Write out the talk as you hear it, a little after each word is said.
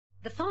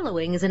The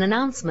following is an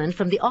announcement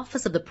from the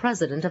Office of the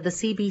President of the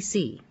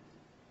CBC.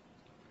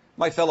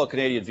 My fellow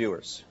Canadian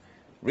viewers,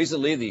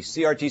 recently the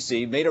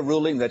CRTC made a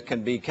ruling that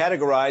can be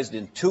categorized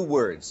in two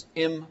words: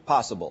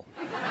 impossible.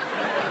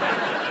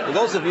 For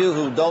those of you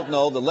who don't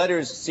know, the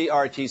letters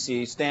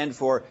CRTC stand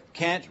for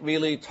Can't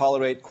Really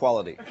Tolerate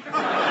Quality.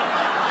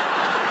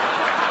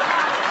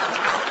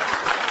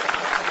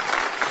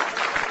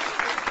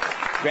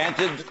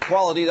 Granted,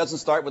 quality doesn't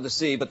start with a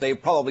C, but they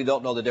probably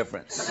don't know the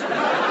difference.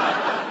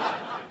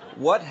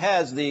 What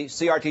has the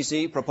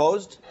CRTC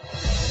proposed?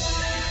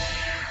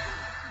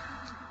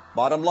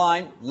 Bottom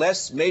line,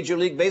 less Major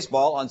League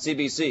Baseball on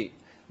CBC,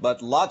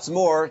 but lots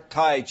more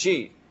Tai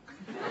Chi.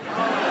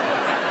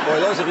 For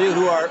those of you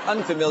who are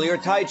unfamiliar,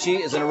 Tai Chi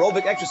is an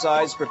aerobic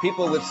exercise for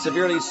people with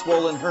severely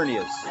swollen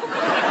hernias.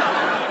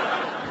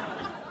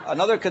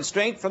 Another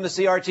constraint from the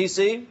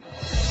CRTC?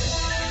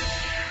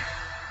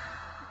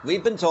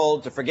 We've been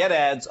told to forget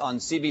ads on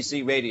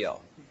CBC radio.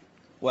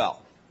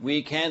 Well,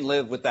 we can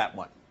live with that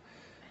one.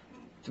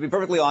 To be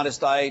perfectly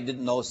honest, I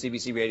didn't know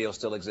CBC radio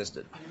still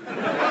existed.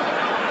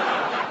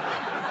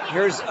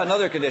 Here's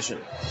another condition.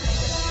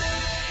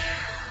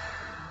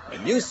 The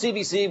new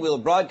CBC will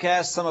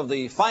broadcast some of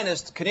the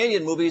finest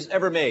Canadian movies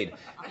ever made,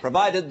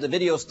 provided the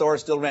video store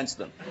still rents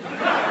them.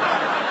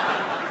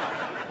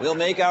 We'll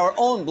make our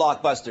own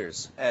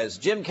blockbusters, as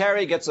Jim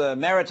Carrey gets a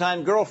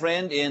maritime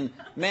girlfriend in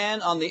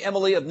Man on the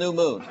Emily of New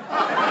Moon.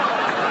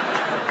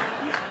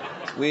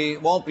 We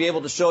won't be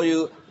able to show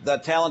you the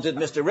talented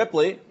Mr.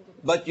 Ripley,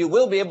 but you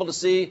will be able to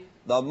see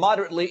the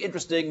moderately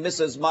interesting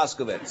Mrs.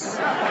 Moskowitz.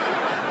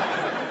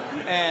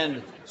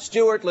 And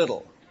Stuart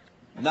Little.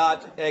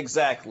 Not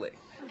exactly.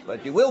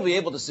 But you will be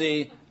able to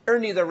see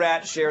Ernie the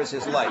Rat shares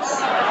his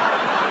lice.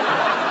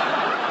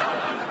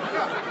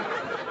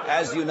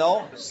 As you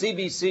know,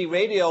 CBC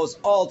Radio's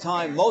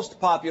all-time most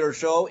popular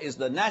show is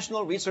the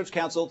National Research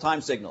Council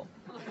Time Signal.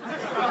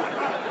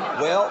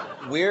 Well,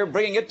 we're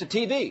bringing it to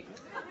TV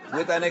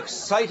with an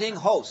exciting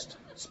host,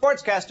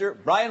 sportscaster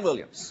Brian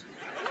Williams.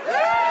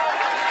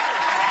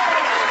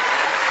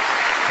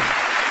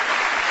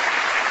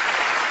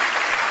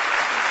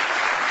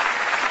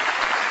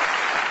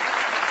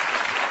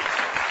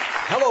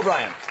 Hello,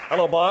 Brian.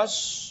 Hello,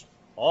 boss.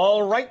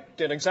 All right,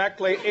 in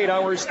exactly 8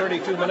 hours,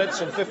 32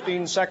 minutes, and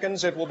 15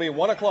 seconds, it will be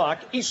 1 o'clock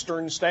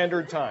Eastern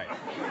Standard Time.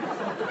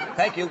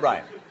 Thank you,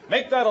 Brian.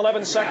 Make that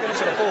 11 seconds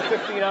and a full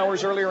 15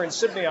 hours earlier in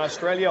Sydney,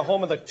 Australia,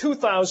 home of the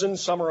 2000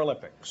 Summer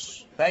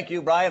Olympics. Thank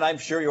you, Brian. I'm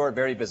sure you're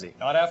very busy.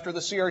 Not after the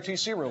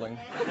CRTC ruling.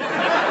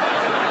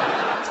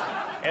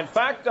 In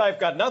fact, I've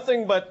got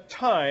nothing but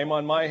time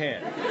on my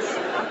hands.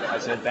 I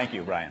said thank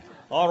you, Brian.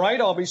 All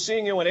right, I'll be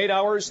seeing you in 8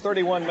 hours,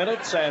 31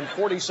 minutes, and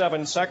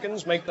 47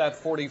 seconds. Make that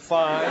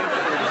 45,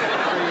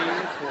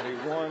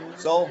 43, 41.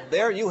 So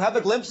there you have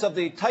a glimpse of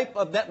the type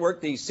of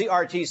network the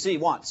CRTC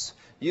wants.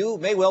 You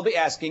may well be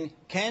asking,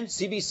 can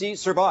CBC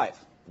survive?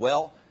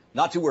 Well,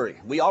 not to worry.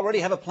 We already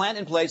have a plan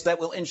in place that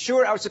will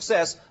ensure our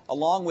success,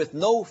 along with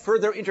no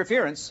further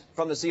interference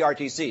from the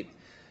CRTC.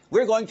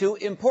 We're going to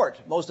import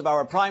most of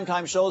our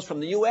primetime shows from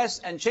the U.S.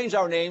 and change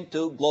our name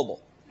to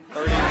Global.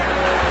 34,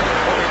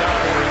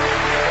 49.